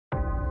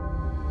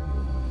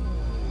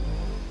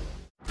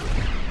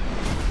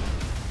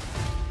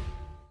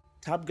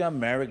Top Gun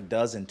Maverick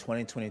does in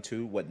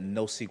 2022 what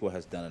no sequel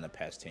has done in the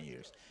past 10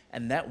 years.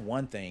 And that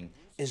one thing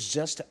is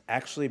just to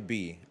actually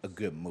be a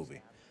good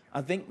movie.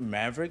 I think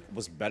Maverick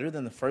was better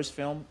than the first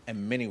film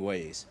in many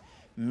ways.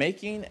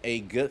 Making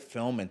a good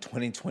film in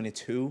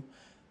 2022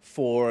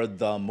 for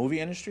the movie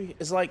industry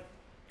is like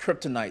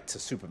kryptonite to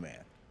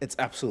Superman. It's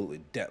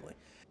absolutely deadly.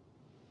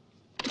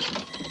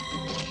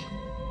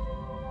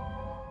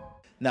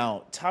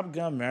 Now, Top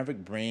Gun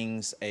Maverick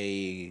brings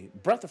a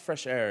breath of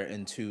fresh air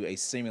into a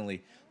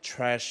seemingly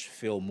trash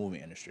filled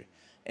movie industry.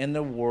 In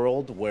a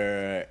world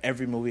where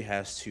every movie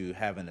has to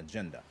have an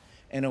agenda,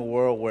 in a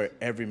world where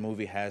every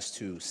movie has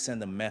to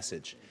send a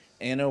message,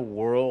 in a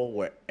world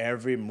where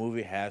every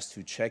movie has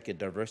to check a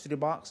diversity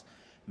box,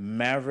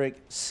 Maverick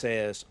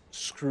says,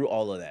 screw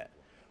all of that.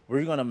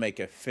 We're going to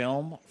make a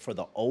film for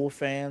the old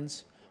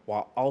fans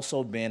while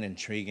also being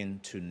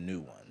intriguing to new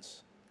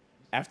ones.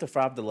 After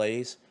 5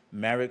 delays,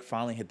 Maverick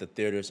finally hit the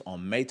theaters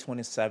on May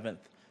 27th,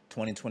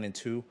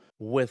 2022,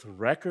 with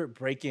record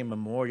breaking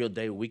Memorial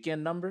Day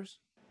weekend numbers,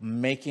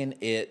 making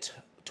it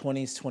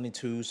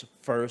 2022's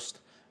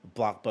first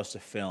blockbuster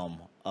film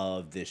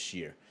of this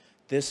year.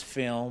 This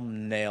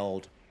film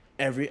nailed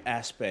every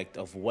aspect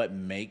of what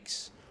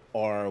makes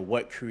or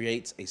what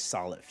creates a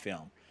solid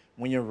film.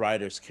 When your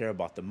writers care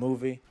about the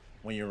movie,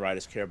 when your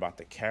writers care about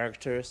the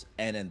characters,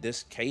 and in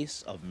this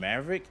case of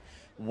Maverick,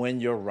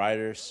 when your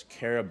writers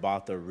care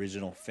about the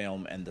original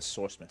film and the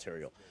source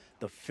material,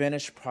 the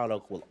finished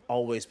product will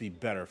always be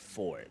better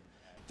for it.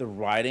 The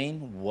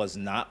writing was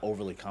not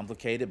overly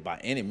complicated by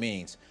any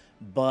means,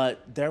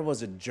 but there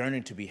was a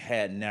journey to be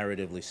had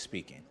narratively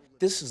speaking.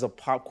 This is a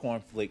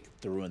popcorn flick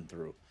through and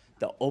through.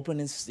 The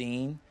opening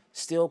scene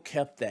still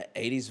kept that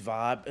 80s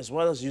vibe, as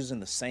well as using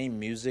the same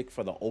music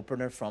for the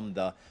opener from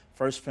the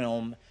first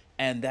film,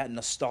 and that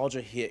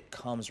nostalgia hit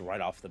comes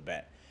right off the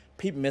bat.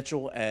 Pete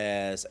Mitchell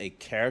as a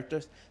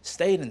character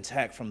stayed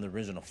intact from the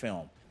original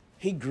film.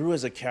 He grew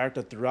as a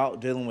character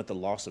throughout dealing with the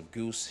loss of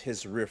Goose,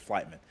 his rear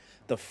flightman.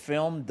 The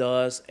film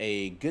does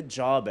a good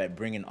job at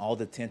bringing all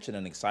the tension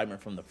and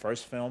excitement from the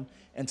first film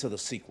into the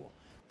sequel.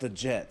 The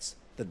jets,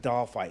 the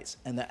dogfights,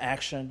 and the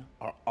action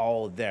are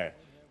all there.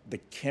 The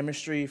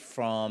chemistry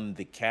from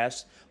the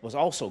cast was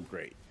also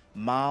great.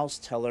 Miles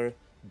Teller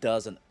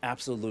does an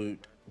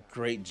absolute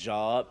great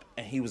job,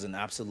 and he was an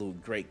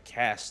absolute great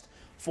cast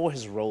for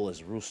his role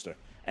as Rooster.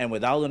 And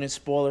without any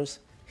spoilers,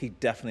 he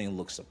definitely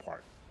looks the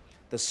part.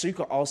 The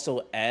sequel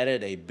also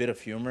added a bit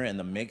of humor in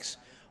the mix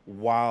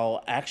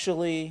while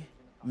actually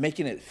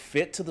making it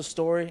fit to the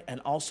story and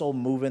also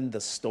moving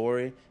the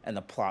story and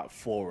the plot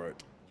forward.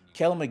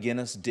 Kelly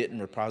McGinnis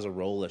didn't reprise a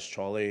role as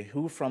Charlie,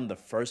 who from the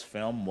first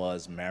film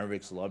was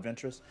Maverick's love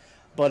interest,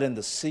 but in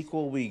the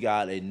sequel we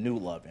got a new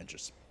love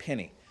interest,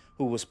 Penny,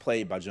 who was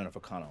played by Jennifer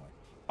Connelly.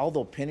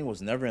 Although Penny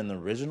was never in the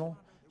original,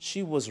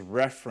 she was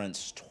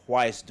referenced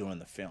twice during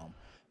the film.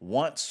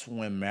 Once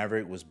when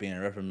Maverick was being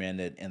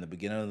reprimanded in the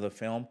beginning of the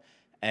film,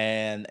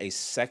 and a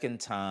second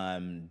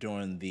time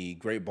during the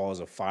Great Balls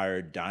of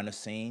Fire diner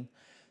scene.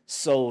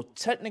 So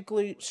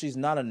technically, she's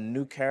not a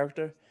new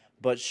character,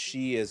 but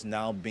she is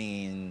now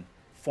being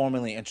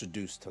formally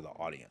introduced to the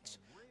audience.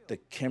 The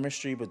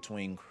chemistry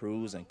between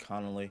Cruise and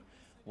Connolly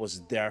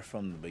was there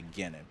from the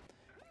beginning,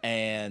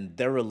 and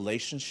their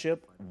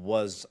relationship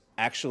was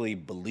actually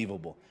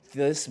believable.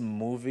 This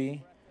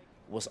movie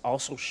was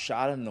also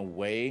shot in a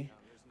way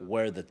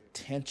where the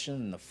tension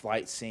in the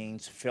flight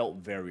scenes felt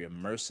very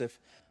immersive,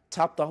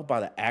 topped off by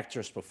the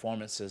actors'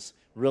 performances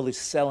really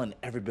selling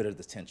every bit of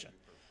the tension.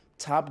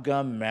 Top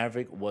Gun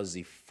Maverick was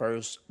the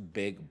first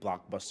big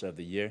blockbuster of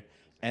the year,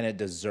 and it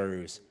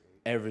deserves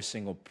every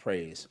single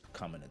praise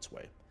coming its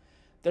way.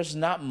 There's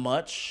not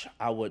much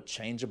I would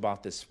change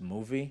about this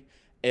movie,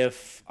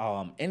 if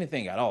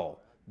anything at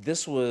all.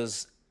 This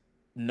was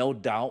no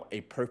doubt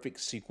a perfect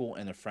sequel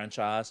in the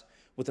franchise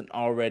with an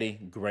already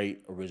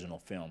great original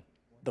film.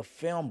 The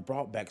film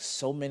brought back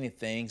so many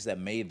things that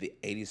made the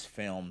 80s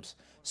films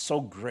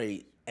so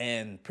great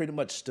and pretty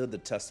much stood the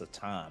test of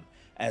time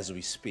as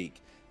we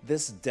speak.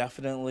 This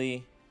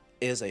definitely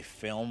is a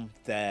film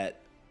that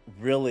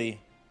really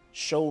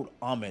showed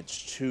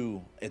homage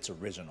to its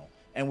original,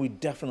 and we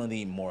definitely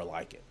need more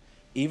like it.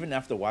 Even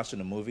after watching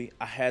the movie,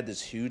 I had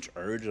this huge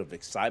urge of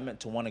excitement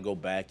to want to go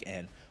back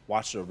and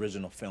watch the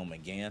original film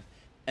again,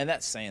 and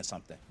that's saying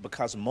something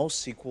because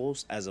most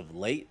sequels as of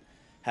late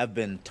have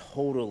been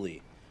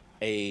totally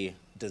a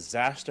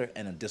disaster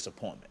and a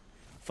disappointment.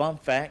 Fun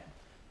fact,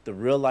 the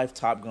real life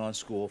Top Gun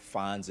school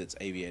finds its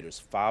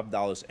aviators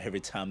 $5 every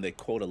time they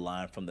quote a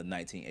line from the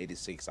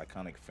 1986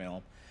 iconic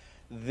film.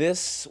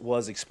 This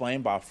was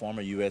explained by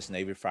former U.S.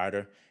 Navy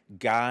fighter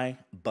Guy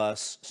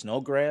Buss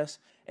Snodgrass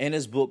in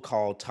his book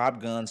called Top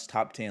Gun's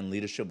Top 10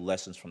 Leadership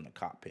Lessons from the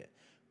Cockpit.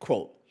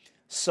 Quote,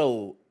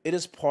 so it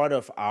is part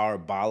of our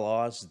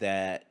bylaws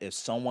that if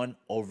someone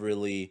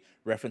overly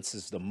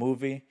references the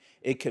movie,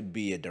 it could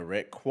be a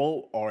direct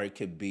quote or it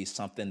could be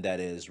something that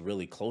is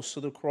really close to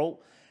the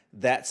quote.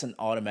 That's an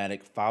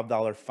automatic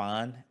 $5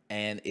 fine,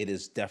 and it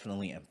is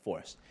definitely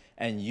enforced.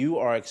 And you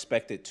are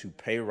expected to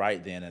pay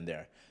right then and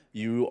there.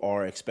 you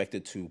are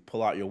expected to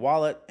pull out your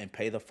wallet and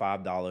pay the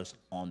 $5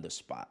 on the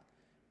spot.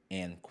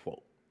 End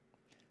quote.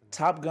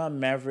 Top Gun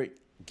Maverick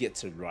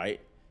gets it right,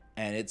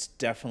 and it's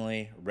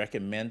definitely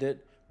recommended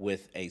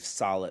with a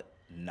solid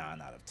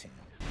 9 out of 10.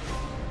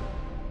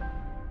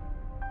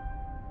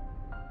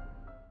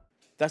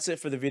 That's it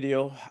for the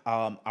video.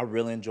 I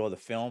really enjoy the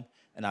film,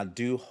 and I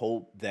do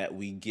hope that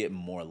we get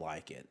more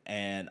like it.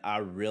 And I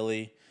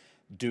really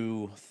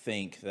do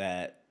think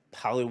that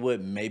Hollywood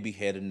may be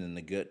headed in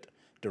the good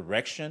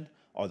direction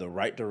or the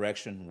right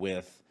direction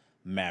with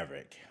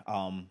Maverick.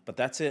 But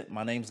that's it.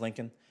 My name's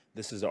Lincoln.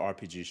 This is the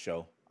RPG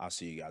Show. I'll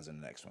see you guys in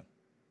the next one.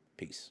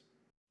 Peace.